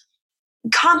are,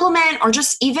 compliment, or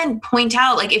just even point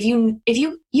out, like if you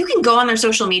can go on their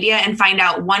social media and find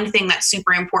out one thing that's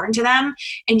super important to them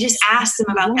and just ask them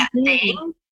about that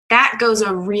thing. That goes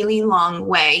a really long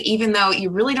way, even though you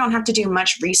really don't have to do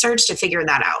much research to figure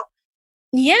that out.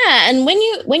 Yeah. And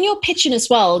when you're pitching as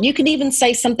well, you can even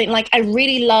say something like, I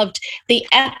really loved the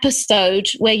episode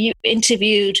where you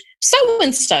interviewed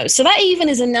so-and-so. So that even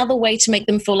is another way to make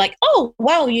them feel like, oh,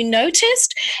 wow, you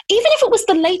noticed? Even if it was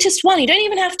the latest one, you don't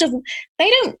even have to,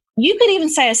 you could even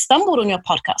say, I stumbled on your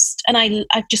podcast and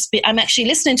I'm actually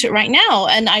listening to it right now.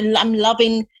 And I'm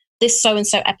loving this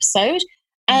so-and-so episode.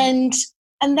 And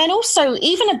then also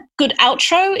even a good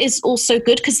outro is also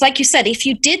good. Because like you said, if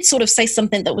you did sort of say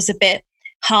something that was a bit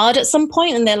hard at some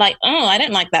point and they're like, oh, I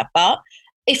don't like that part.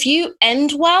 If you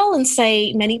end well and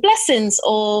say many blessings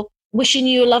or wishing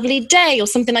you a lovely day or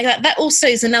something like that, that also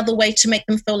is another way to make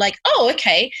them feel like, oh,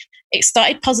 okay, it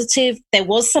started positive. There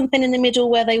was something in the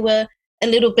middle where they were a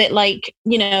little bit like,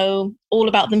 all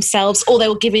about themselves, or they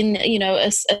were giving,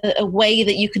 a way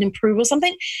that you can improve or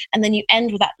something. And then you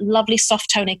end with that lovely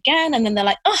soft tone again. And then they're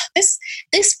like, oh, this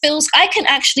feels, I can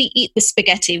actually eat the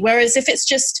spaghetti. Whereas if it's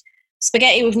just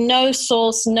spaghetti with no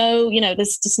sauce, no,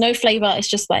 there's just no flavor, it's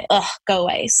just like, go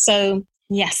away. So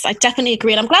yes, I definitely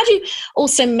agree. And I'm glad you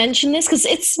also mentioned this because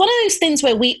it's one of those things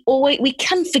where we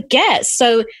can forget.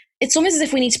 So it's almost as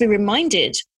if we need to be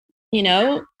reminded,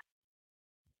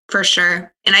 For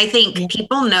sure. And I think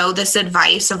people know this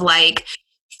advice of like,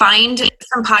 find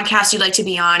some podcasts you'd like to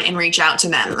be on and reach out to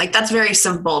them. Like that's very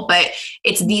simple, but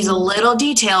it's these little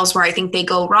details where I think they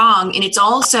go wrong. And it's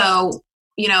also,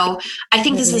 I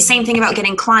think this is the same thing about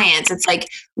getting clients. It's like,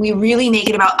 we really make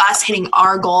it about us hitting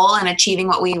our goal and achieving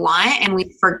what we want. And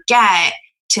we forget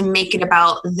to make it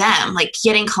about them, like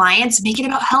getting clients, make it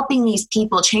about helping these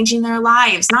people, changing their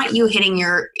lives, not you hitting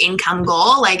your income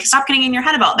goal. Like stop getting in your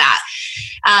head about that.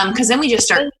 Because then we just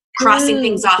start crossing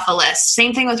things off a list.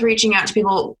 Same thing with reaching out to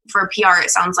people for PR.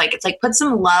 It sounds like it's like, put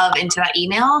some love into that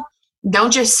email.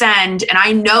 Don't just send, and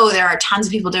I know there are tons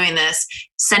of people doing this,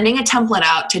 sending a template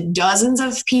out to dozens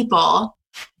of people.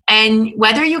 And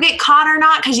whether you get caught or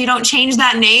not, because you don't change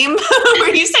that name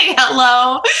where you say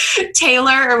hello,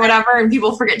 Taylor or whatever, and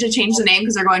people forget to change the name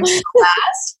because they're going so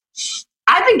fast.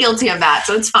 I've been guilty of that,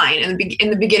 so it's fine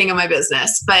in the beginning of my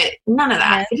business, but none of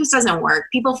that. It just doesn't work.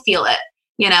 People feel it,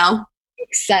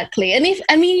 Exactly. And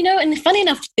and funny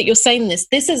enough that you're saying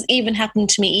this has even happened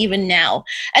to me even now.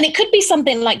 And it could be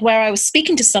something like where I was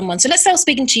speaking to someone. So let's say I was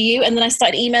speaking to you and then I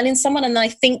started emailing someone and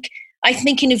then I'm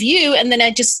thinking of you and then I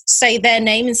just say their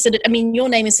name your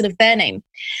name instead of their name.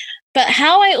 But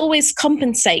how I always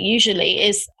compensate usually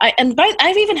is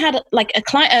I've even had like a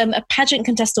client, a pageant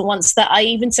contestant once that I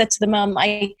even said to the mum,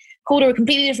 I called her a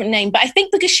completely different name, but I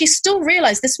think because she still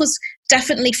realized this was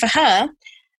definitely for her.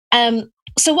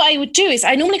 so what I would do is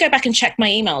I normally go back and check my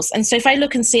emails. And so if I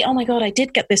look and see, oh my God, I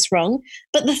did get this wrong.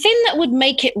 But the thing that would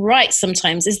make it right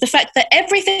sometimes is the fact that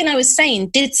everything I was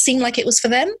saying did seem like it was for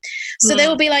them. So they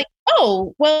would be like,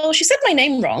 oh, well, she said my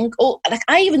name wrong. Or like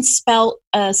I even spelled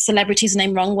a celebrity's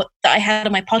name wrong that I had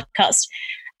on my podcast.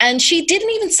 And she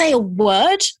didn't even say a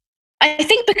word. I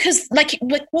think because like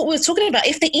what we were talking about,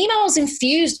 if the email is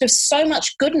infused with so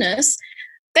much goodness,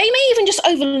 they may even just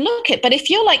overlook it. But if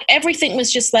you're like, everything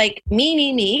was just like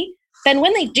me, then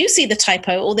when they do see the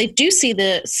typo or they do see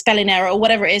the spelling error or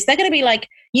whatever it is, they're going to be like,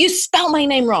 you spelled my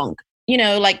name wrong,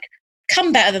 like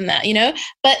come better than that,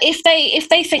 But if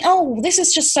they think, oh, this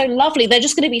is just so lovely, they're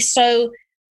just going to be so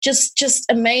just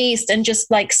amazed and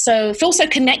just like, feel so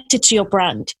connected to your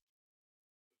brand.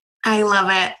 I love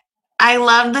it. I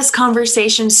love this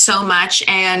conversation so much,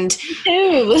 and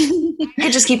I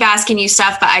could just keep asking you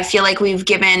stuff, but I feel like you've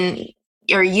given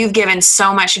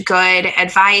so much good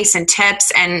advice and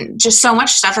tips and just so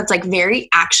much stuff that's like very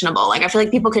actionable. Like I feel like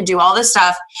people could do all this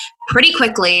stuff pretty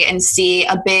quickly and see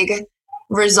a big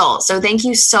result. So thank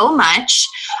you so much.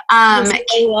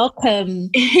 You're welcome.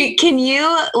 Can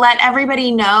you let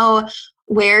everybody know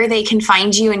where they can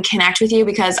find you and connect with you?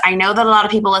 Because I know that a lot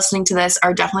of people listening to this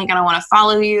are definitely going to want to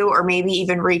follow you or maybe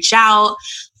even reach out.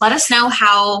 Let us know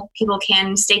how people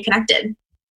can stay connected.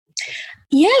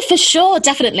 Yeah, for sure.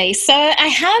 Definitely. So I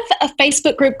have a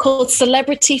Facebook group called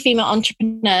Celebrity Female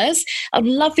Entrepreneurs. I'd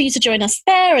love for you to join us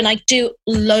there. And I do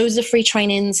loads of free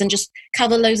trainings and just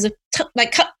cover loads of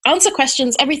answer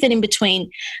questions, everything in between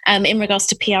in regards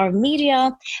to PR and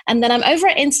media. And then I'm over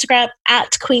at Instagram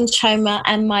at Queen Choma,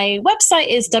 and my website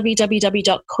is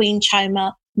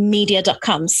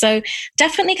www.queenchomamedia.com. So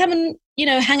definitely come and,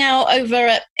 hang out over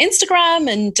at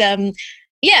Instagram and,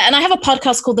 and I have a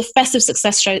podcast called The Festive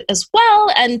Success Show as well.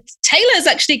 And Taylor's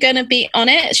actually going to be on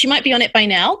it. She might be on it by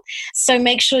now. So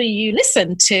make sure you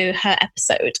listen to her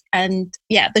episode and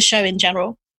the show in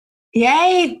general.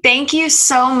 Yay. Thank you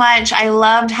so much. I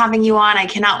loved having you on. I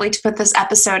cannot wait to put this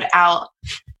episode out.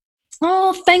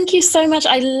 Oh, thank you so much.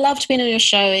 I loved being on your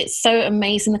show. It's so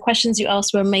amazing. The questions you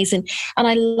asked were amazing. And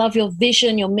I love your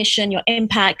vision, your mission, your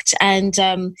impact. And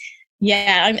I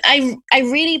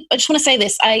just want to say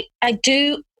this. I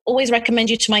do always recommend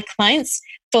you to my clients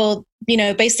for,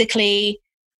 basically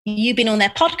you being on their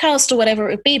podcast or whatever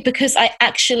it would be, because I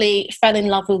actually fell in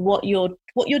love with what you're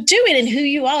doing and who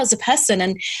you are as a person.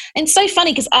 And it's so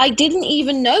funny because I didn't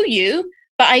even know you,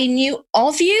 but I knew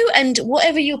of you, and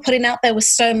whatever you were putting out there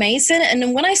was so amazing. And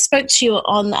then when I spoke to you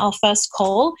on our first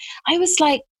call, I was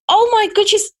like, oh my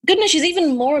goodness, she's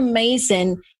even more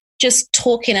amazing just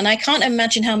talking. And I can't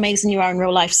imagine how amazing you are in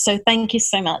real life. So thank you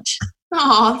so much.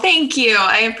 Oh, thank you.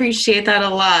 I appreciate that a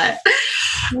lot.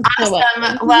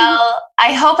 Awesome. Well,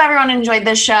 I hope everyone enjoyed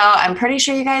this show. I'm pretty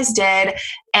sure you guys did.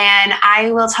 And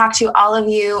I will talk to all of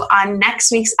you on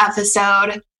next week's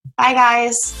episode. Bye,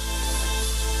 guys.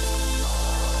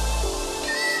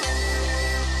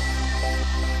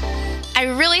 I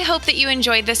really hope that you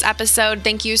enjoyed this episode.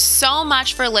 Thank you so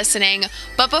much for listening.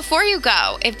 But before you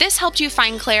go, if this helped you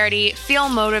find clarity, feel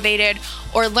motivated,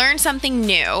 or learn something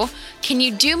new, can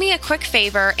you do me a quick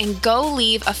favor and go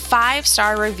leave a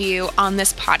 5-star review on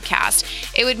this podcast?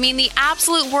 It would mean the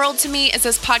absolute world to me, as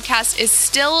this podcast is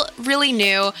still really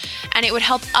new, and it would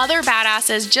help other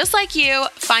badasses just like you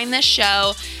find this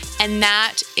show. And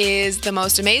that is the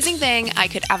most amazing thing I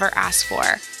could ever ask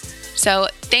for. So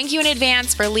thank you in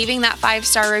advance for leaving that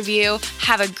 5-star review.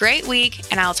 Have a great week,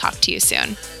 and I'll talk to you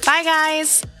soon. Bye,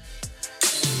 guys.